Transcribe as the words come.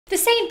The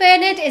St.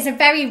 Bernard is a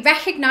very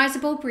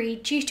recognisable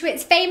breed due to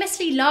its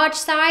famously large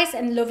size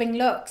and loving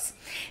looks.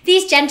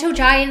 These gentle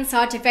giants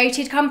are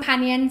devoted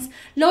companions,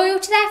 loyal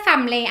to their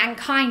family and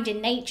kind in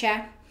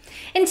nature.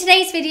 In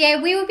today's video,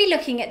 we will be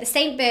looking at the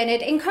St.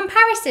 Bernard in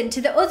comparison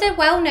to the other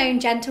well-known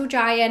gentle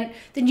giant,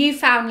 the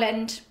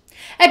Newfoundland.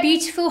 A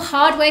beautiful,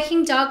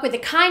 hard-working dog with a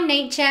kind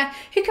nature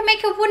who can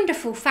make a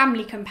wonderful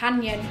family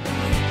companion.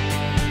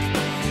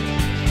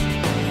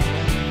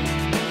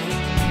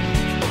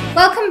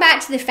 Welcome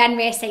back to the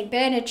Fenrir St.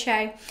 Bernard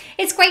show.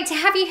 It's great to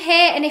have you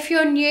here, and if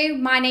you're new,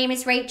 my name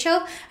is Rachel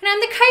and I'm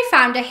the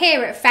co-founder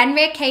here at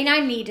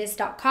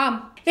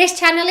FenrirCanineLeaders.com. This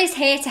channel is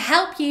here to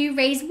help you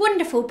raise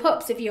wonderful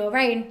pups of your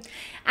own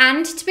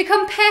and to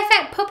become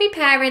perfect puppy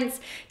parents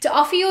to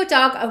offer your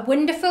dog a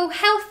wonderful,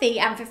 healthy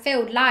and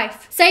fulfilled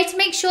life. So to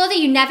make sure that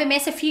you never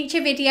miss a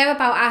future video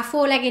about our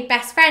four-legged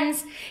best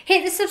friends,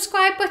 hit the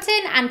subscribe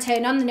button and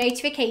turn on the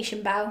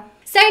notification bell.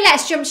 So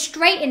let's jump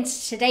straight into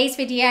today's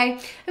video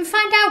and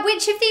find out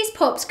which of these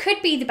pups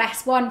could be the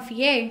best one for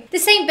you. The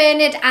St.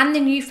 Bernard and the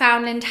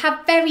Newfoundland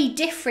have very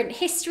different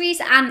histories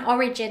and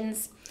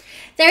origins.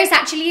 There is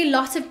actually a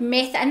lot of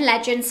myth and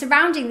legend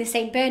surrounding the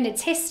St.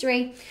 Bernard's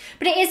history,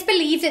 but it is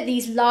believed that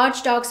these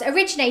large dogs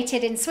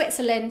originated in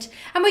Switzerland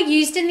and were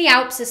used in the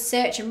Alps as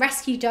search and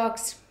rescue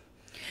dogs.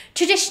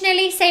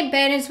 Traditionally, St.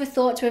 Bernards were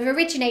thought to have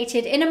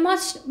originated in a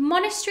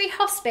monastery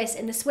hospice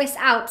in the Swiss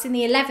Alps in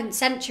the 11th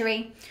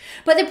century,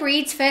 but the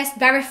breed's first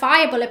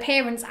verifiable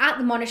appearance at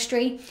the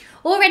monastery,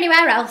 or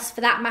anywhere else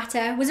for that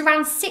matter, was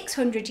around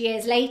 600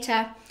 years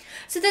later.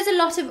 So there's a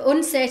lot of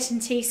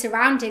uncertainty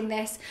surrounding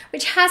this,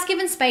 which has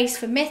given space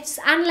for myths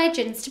and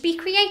legends to be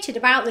created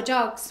about the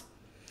dogs.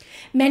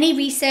 Many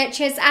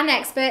researchers and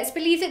experts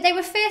believe that they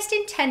were first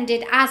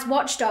intended as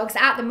watchdogs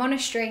at the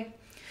monastery.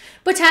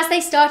 But as they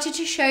started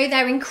to show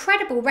their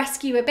incredible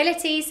rescue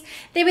abilities,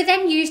 they were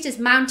then used as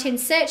mountain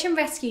search and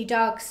rescue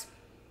dogs.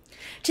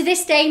 To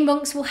this day,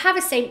 monks will have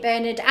a St.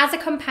 Bernard as a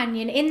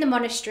companion in the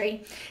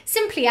monastery,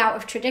 simply out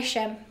of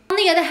tradition. On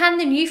the other hand,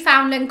 the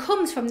Newfoundland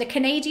comes from the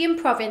Canadian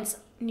province,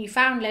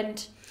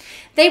 Newfoundland.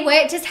 They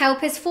worked as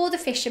helpers for the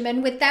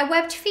fishermen with their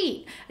webbed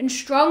feet and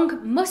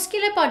strong,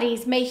 muscular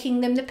bodies,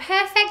 making them the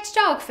perfect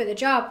dog for the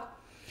job.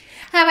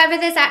 However,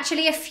 there's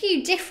actually a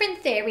few different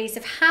theories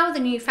of how the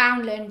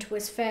Newfoundland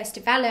was first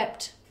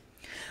developed.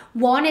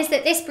 One is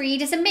that this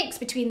breed is a mix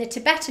between the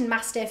Tibetan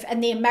Mastiff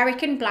and the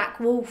American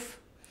Black Wolf.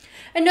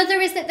 Another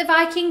is that the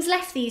Vikings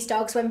left these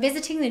dogs when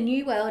visiting the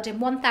New World in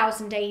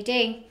 1000 AD,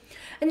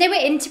 and they were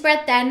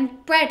interbred then,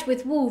 bred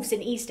with wolves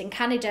in eastern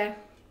Canada.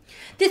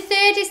 The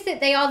third is that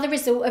they are the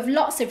result of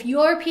lots of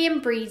European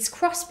breeds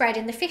crossbred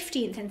in the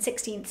 15th and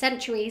 16th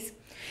centuries,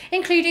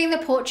 including the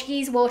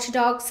Portuguese water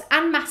dogs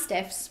and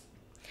Mastiffs.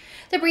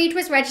 The breed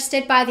was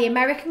registered by the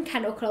American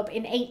Kennel Club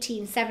in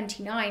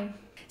 1879.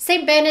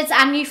 St. Bernards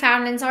and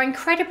Newfoundlands are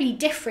incredibly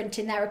different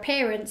in their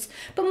appearance,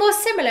 but more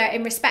similar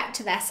in respect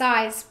to their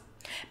size.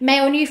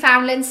 Male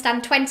Newfoundlands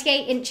stand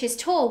 28 inches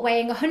tall,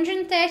 weighing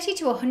 130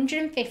 to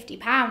 150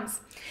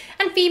 pounds,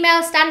 and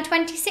females stand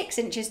 26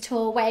 inches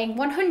tall, weighing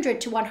 100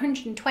 to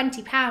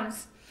 120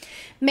 pounds.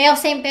 Male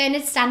St.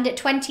 Bernards stand at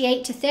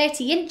 28 to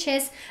 30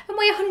 inches and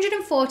weigh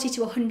 140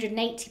 to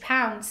 180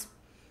 pounds.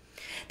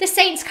 The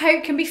Saint's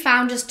coat can be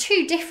found as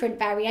two different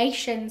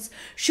variations,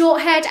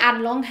 short-haired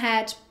and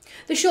long-haired.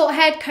 The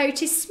short-haired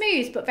coat is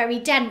smooth but very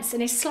dense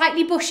and is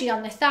slightly bushy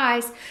on the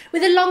thighs,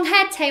 with a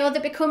long-haired tail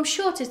that becomes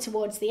shorter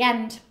towards the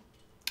end.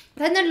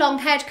 Then the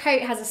long-haired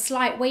coat has a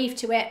slight wave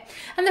to it,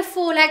 and the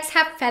forelegs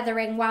have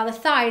feathering while the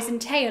thighs and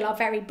tail are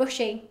very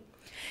bushy.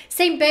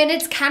 St.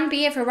 Bernards can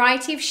be a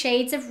variety of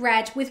shades of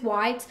red with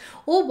white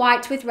or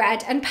white with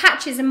red, and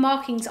patches and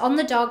markings on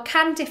the dog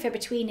can differ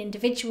between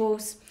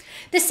individuals.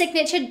 The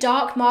signature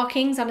dark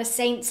markings on a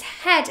saint's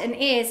head and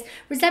ears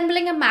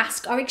resembling a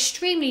mask are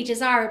extremely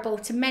desirable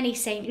to many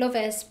saint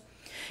lovers.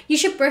 You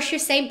should brush your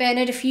St.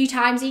 Bernard a few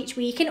times each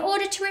week in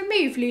order to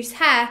remove loose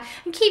hair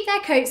and keep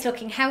their coats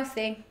looking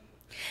healthy.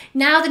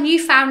 Now the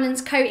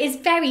Newfoundland's coat is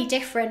very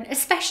different,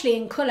 especially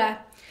in colour.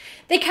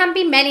 There can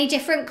be many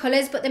different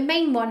colours, but the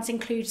main ones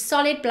include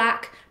solid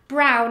black,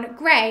 brown,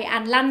 grey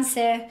and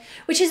Landseer,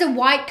 which is a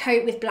white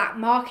coat with black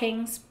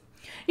markings.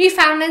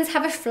 Newfoundlands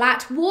have a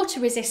flat,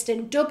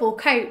 water-resistant double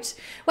coat,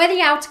 where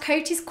the outer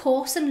coat is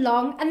coarse and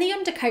long and the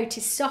undercoat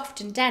is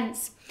soft and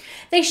dense.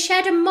 They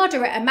shed a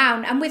moderate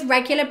amount, and with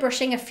regular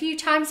brushing a few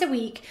times a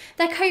week,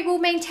 their coat will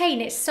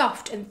maintain its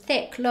soft and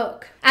thick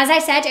look. As I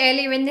said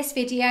earlier in this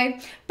video,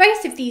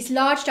 both of these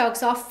large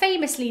dogs are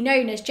famously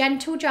known as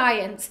gentle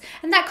giants,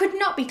 and that could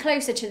not be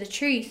closer to the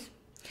truth.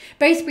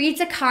 Both breeds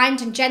are kind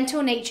and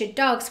gentle-natured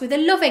dogs with a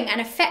loving and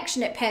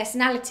affectionate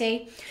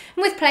personality,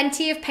 and with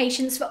plenty of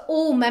patience for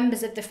all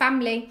members of the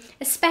family,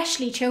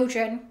 especially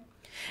children.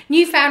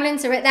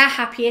 Newfoundlands are at their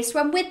happiest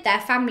when with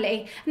their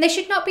family, and they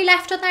should not be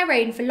left on their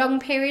own for long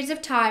periods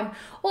of time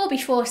or be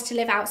forced to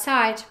live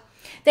outside.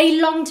 They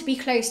long to be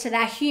close to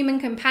their human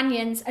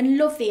companions and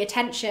love the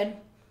attention.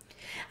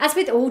 As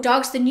with all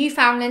dogs, the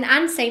Newfoundland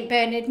and St.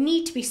 Bernard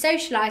need to be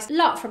socialised a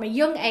lot from a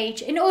young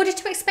age in order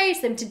to expose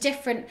them to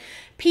different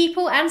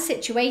people and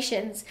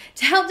situations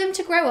to help them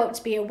to grow up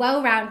to be a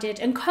well-rounded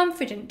and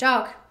confident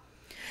dog.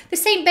 The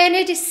St.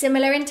 Bernard is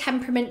similar in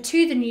temperament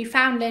to the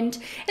Newfoundland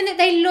in that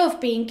they love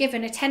being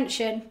given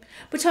attention,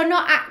 but are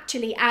not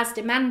actually as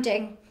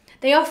demanding.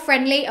 They are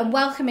friendly and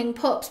welcoming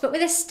pups, but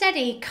with a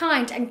steady,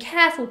 kind and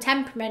careful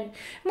temperament,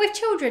 and with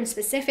children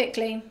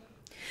specifically.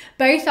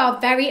 Both are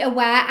very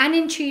aware and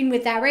in tune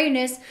with their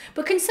owners,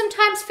 but can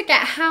sometimes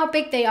forget how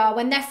big they are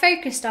when they're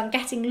focused on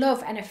getting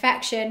love and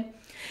affection.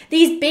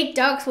 These big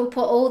dogs will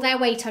put all their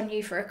weight on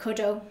you for a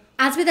cuddle.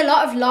 As with a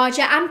lot of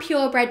larger and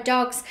purebred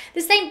dogs,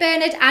 the St.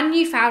 Bernard and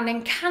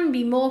Newfoundland can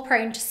be more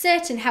prone to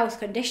certain health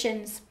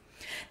conditions.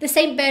 The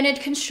St.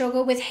 Bernard can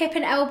struggle with hip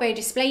and elbow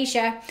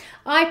dysplasia,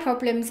 eye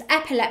problems,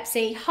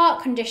 epilepsy,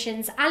 heart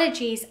conditions,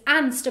 allergies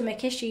and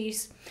stomach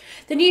issues.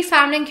 The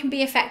Newfoundland can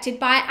be affected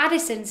by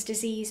Addison's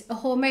disease, a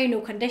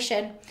hormonal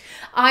condition,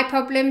 eye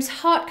problems,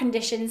 heart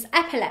conditions,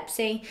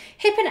 epilepsy,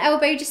 hip and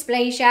elbow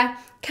dysplasia,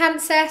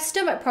 cancer,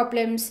 stomach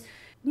problems,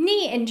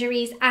 knee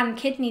injuries and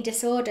kidney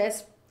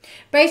disorders.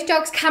 Both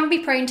dogs can be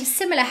prone to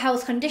similar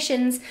health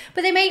conditions,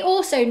 but they may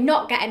also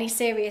not get any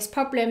serious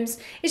problems.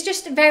 It's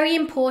just very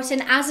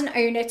important as an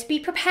owner to be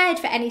prepared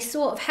for any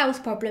sort of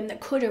health problem that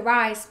could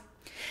arise.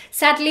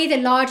 Sadly, the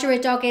larger a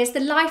dog is, the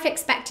life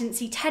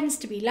expectancy tends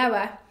to be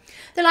lower.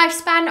 The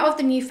lifespan of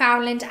the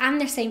Newfoundland and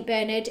the St.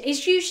 Bernard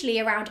is usually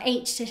around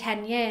 8 to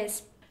 10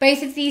 years.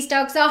 Both of these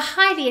dogs are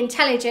highly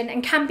intelligent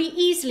and can be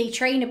easily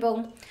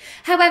trainable.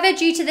 However,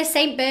 due to the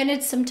St.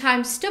 Bernard's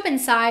sometimes stubborn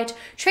side,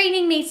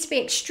 training needs to be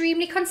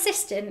extremely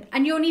consistent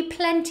and you'll need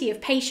plenty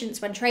of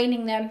patience when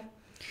training them.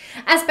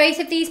 As both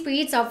of these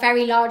breeds are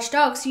very large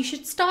dogs, you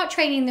should start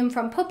training them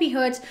from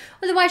puppyhood,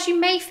 otherwise you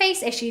may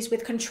face issues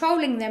with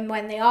controlling them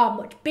when they are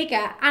much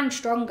bigger and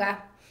stronger.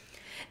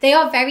 They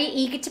are very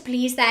eager to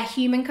please their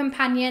human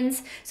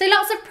companions, so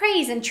lots of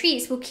praise and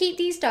treats will keep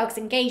these dogs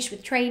engaged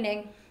with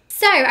training.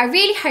 So I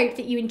really hope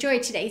that you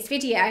enjoyed today's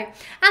video and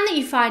that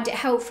you find it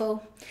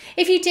helpful.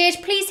 If you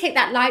did, please hit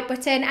that like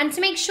button, and to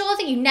make sure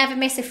that you never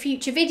miss a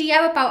future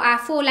video about our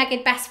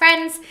four-legged best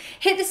friends,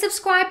 hit the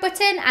subscribe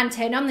button and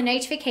turn on the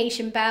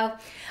notification bell.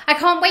 I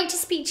can't wait to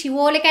speak to you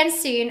all again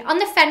soon on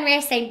the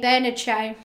Fenrir St. Bernard Show.